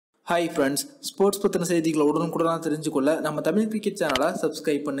Hi friends, sports பத்தின செய்திகளை உடனுக்குடன் தெரிஞ்சுக்கொள்ள நம்ம தமிழ் கிரிக்கெட் சேனலை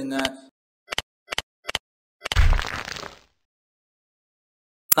சப்ஸ்கிரைப் பண்ணுங்க.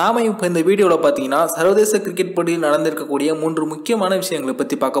 நாம இப்போ இந்த வீடியோவில் பார்த்தீங்கன்னா சர்வதேச கிரிக்கெட் போட்டியில் நடந்திருக்கக்கூடிய 3 முக்கியமான விஷயங்களை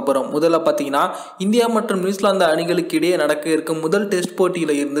பற்றி பார்க்க போகிறோம். முதல்ல பார்த்தீங்கன்னா இந்தியா மற்றும் நியூசிலாந்து அணிகளுக்கு இடையே நடக்க இருக்கும் முதல் டெஸ்ட்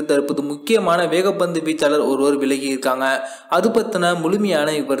போட்டியில் இருந்து தற்போது முக்கியமான வேகப்பந்து வீச்சாளர் ஒருவர் விலகி இருக்காங்க. அது பற்றின முழுமையான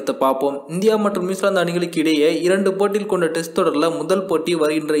விவரத்தை பார்ப்போம். இந்தியா மற்றும் நியூசிலாந்து அணிகளுக்கு இடையே 2 போட்டியில் கொண்ட டெஸ்ட் தொடரில் முதல் போட்டி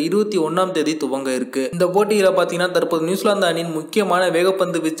வருகின்ற 21ஆம் தேதி துவங்க இருக்கு. இந்த போட்டியில் பார்த்தீங்கன்னா தற்போது நியூசிலாந்து அணியின் முக்கியமான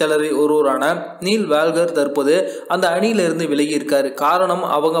வேகப்பந்து வீச்சாளர் ஒருவரான நீல் வால்கர் தற்போது அந்த அணியிலிருந்து விலகி இருக்காரு. காரணம்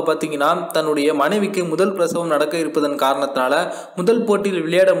அவங்க பார்த்தீங்கன்னா தன்னுடைய மனைவிக்கு முதல் பிரசவம் நடக்க இருப்பதன் காரணத்தினால முதல் போட்டியில்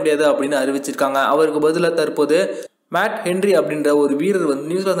விளையாட முடியாது அப்படின்னு அறிவிச்சிருக்காங்க. அவருக்கு பதிலாக தற்போது மேட் ஹென்றி அப்படின்ற ஒரு வீரர்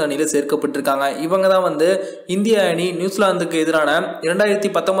நியூசிலாந்து அணியில சேர்க்கப்பட்டிருக்காங்க. இவங்க தான் இந்திய அணி நியூசிலாந்துக்கு எதிரான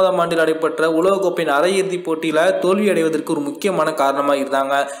 2019ஆம் ஆண்டில் நடைபெற்ற உலகக்கோப்பையின் அரையிறுதி போட்டியில தோல்வி அடைவதற்கு ஒரு முக்கியமான காரணமா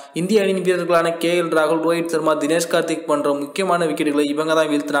இருந்தாங்க. இந்திய அணியின் வீரர்களான KL ராகுல், ரோஹித் சர்மா, தினேஷ் கார்த்திக் போன்ற முக்கியமான விக்கெட்டுகளை இவங்க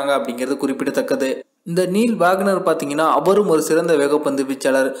தான் வீழ்த்தினாங்க அப்படிங்கிறது குறிப்பிடத்தக்கது. இந்த நீல் வாக்னர் பார்த்தீங்கன்னா அவரும் ஒரு சிறந்த வேகப்பந்து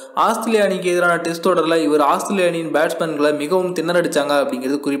வீச்சாளர். ஆஸ்திரேலிய அணிக்கு எதிரான டெஸ்ட் தொடரில் இவர் ஆஸ்திரேலிய அணியின் பேட்ஸ்மேன்களை மிகவும் திணறடிச்சாங்க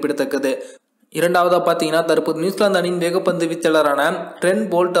அப்படிங்கிறது குறிப்பிடத்தக்கது. இரண்டாவதா பார்த்தீங்கன்னா தற்போது நியூசிலாந்து அணியின் வேகப்பந்து வீச்சாளரான ட்ரெண்ட்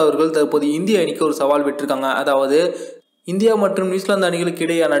போல்ட் அவர்கள் தற்போது இந்திய அணிக்கு ஒரு சவால் விட்டிருக்காங்க. அதாவது இந்தியா மற்றும் நியூசிலாந்து அணிகளுக்கு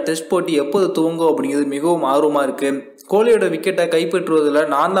இடையேயான டெஸ்ட் போட்டி எப்போது துவங்கும் அப்படிங்கிறது மிகவும் ஆர்வமாக இருக்கு. கோலியோட விக்கெட்டை கைப்பற்றுவதில்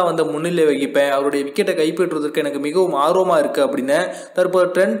நான் தான் முன்னிலை வகிப்பேன், அவருடைய விக்கெட்டை கைப்பற்றுவதற்கு எனக்கு மிகவும் ஆர்வமாக இருக்குது அப்படின்னு தற்போது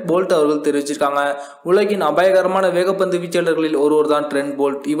ட்ரெண்ட் போல்ட் அவர்கள் தெரிவிச்சிருக்காங்க. உலகின் அபாயகரமான வேகப்பந்து வீச்சாளர்களில் ஒருவர் தான் ட்ரெண்ட்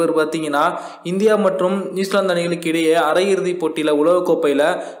போல்ட். இவர் பார்த்தீங்கன்னா இந்தியா மற்றும் நியூசிலாந்து அணிகளுக்கு இடையே அரையிறுதி போட்டியில் உலகக்கோப்பையில்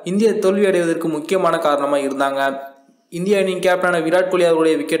இந்தியா தோல்வி அடைவதற்கு முக்கியமான காரணமாக இருந்தாங்க. இந்திய அணியின் கேப்டனான விராட் கோலி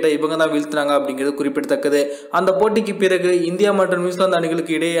அவருடைய விக்கெட்டை இவங்க தான் வீழ்த்தினாங்க அப்படிங்கிறது குறிப்பிடத்தக்கது. அந்த போட்டிக்கு பிறகு இந்தியா மற்றும் நியூசிலாந்து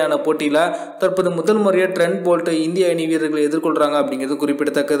அணிகளுக்கு இடையேயான போட்டியில் தற்போது முதல் முறையாக ட்ரெண்ட் போல்ட் இந்திய அணி வீரர்களை எதிர்கொள்றாங்க அப்படிங்கிறது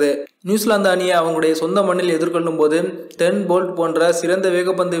குறிப்பிடத்தக்கது. நியூசிலாந்து அணியை அவங்களுடைய சொந்த மண்ணில் எதிர்கொள்ளும் போது ட்ரெண்ட் போல்ட் போன்ற சிறந்த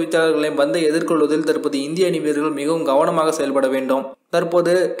வேகப்பந்து வீச்சாளர்களின் பந்தை எதிர்கொள்வதில் தற்போது இந்திய அணி வீரர்கள் மிகவும் கவனமாக செயல்பட வேண்டும்.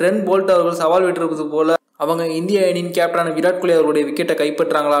 தற்போது ட்ரெண்ட் போல்ட் அவர்கள் சவால் விட்டிருப்பது போல அவங்க இந்திய அணியின் கேப்டனான விராட் கோலி அவர்களுடைய விக்கெட்டை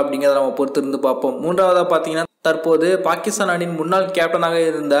கைப்பற்றாங்களா அப்படிங்கிறத நம்ம பொறுத்து இருந்து பார்ப்போம். மூன்றாவதா பார்த்தீங்கன்னா தற்போது பாகிஸ்தான் அணியின் முன்னாள் கேப்டனாக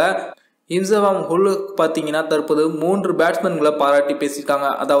இருந்த இன்சவாம் உல் பார்த்தீங்கன்னா தற்போது 3 பேட்ஸ்மேன்களை பாராட்டி பேசியிருக்காங்க.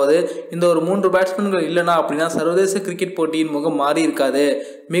 அதாவது இந்த ஒரு 3 பேட்ஸ்மேன்கள் இல்லைனா அப்படின்னா சர்வதேச கிரிக்கெட் போட்டியின் முகம் மாறி இருக்காது,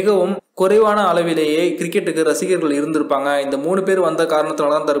 மிகவும் குறைவான அளவிலேயே கிரிக்கெட்டுக்கு ரசிகர்கள் இருந்திருப்பாங்க. இந்த 3 பேர் வந்த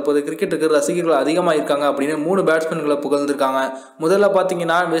காரணத்தினால தான் தற்போது கிரிக்கெட்டுக்கு ரசிகர்கள் அதிகமாக இருக்காங்க அப்படின்னு 3 பேட்ஸ்மேன்களை புகழ்ந்திருக்காங்க. முதல்ல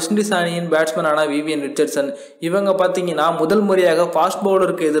பார்த்தீங்கன்னா வெஸ்ட் இண்டீஸ் அணியின் பேட்ஸ்மேனான விவியன் ரிச்சர்ட்சன். இவங்க பார்த்தீங்கன்னா முதல் முறையாக ஃபாஸ்ட்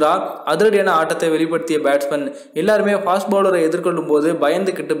பவுலருக்கு எதிராக அதிரடியான ஆட்டத்தை வெளிப்படுத்திய பேட்ஸ்மேன். எல்லாருமே ஃபாஸ்ட் பவுலரை எதிர்கொள்ளும் போது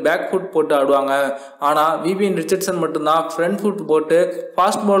பயந்துக்கிட்டு பேக் ஃபுட் போட்டு ஆடுவாங்க. ஆனால் விவியன் ரிச்சர்ட்சன் மட்டும்தான் ஃப்ரண்ட் ஃபுட் போட்டு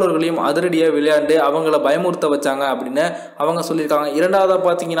ஃபாஸ்ட் பவுலர்களையும் அதிரடியாக விளையாண்டு அவங்கள பயமுறுத்த வச்சாங்க அப்படின்னு அவங்க சொல்லியிருக்காங்க. இரண்டாவதாக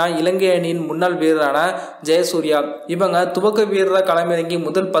பார்த்தீங்கன்னா இலங்கை அணியின் முன்னாள் வீரரான ஜெயசூர்யா. இவங்க துவக்க வீரராக களமிறங்கி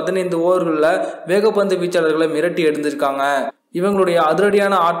முதல் 15 ஓவர்களில் வேகப்பந்து வீச்சாளர்களை மிரட்டி எடுத்திருக்காங்க. இவங்களுடைய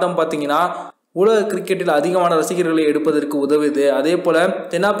அதிரடியான ஆட்டம் பார்த்தீங்கன்னா உலக கிரிக்கெட்டில் அதிகமான ரசிகர்களை எடுப்பதற்கு உதவுது. அதே போல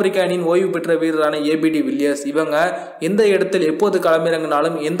தென்னாப்பிரிக்க அணியின் ஓய்வு பெற்ற வீரரான ABD வில்லியர்ஸ். இவங்க எந்த இடத்தில் எப்போது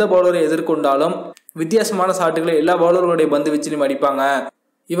களமிறங்கினாலும் எந்த பவுலரை எதிர்கொண்டாலும் வித்தியாசமான ஷாட்டுகளை எல்லா பவுலர்களுடைய பந்து வீச்சிலையும் அடிப்பாங்க.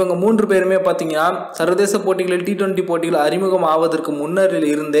 இவங்க 3 பேருமே பார்த்தீங்கன்னா சர்வதேச போட்டிகளில் T20 போட்டிகள் அறிமுகம் ஆவதற்கு முன்னரில்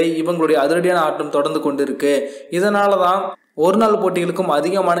இருந்தே இவங்களுடைய அதிரடியான ஆட்டம் தொடர்ந்து கொண்டு இருக்கு. இதனால தான் ஒரு நாள் போட்டிகளுக்கும்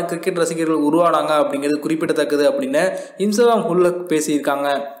அதிகமான கிரிக்கெட் ரசிகர்கள் உருவானாங்க அப்படிங்கிறது குறிப்பிடத்தக்கது அப்படின்னு இன்சவாம் உல் பேசியிருக்காங்க.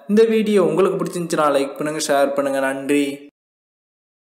 இந்த வீடியோ உங்களுக்கு பிடிச்சிருந்துச்சுன்னா லைக் பண்ணுங்க, ஷேர் பண்ணுங்க. நன்றி.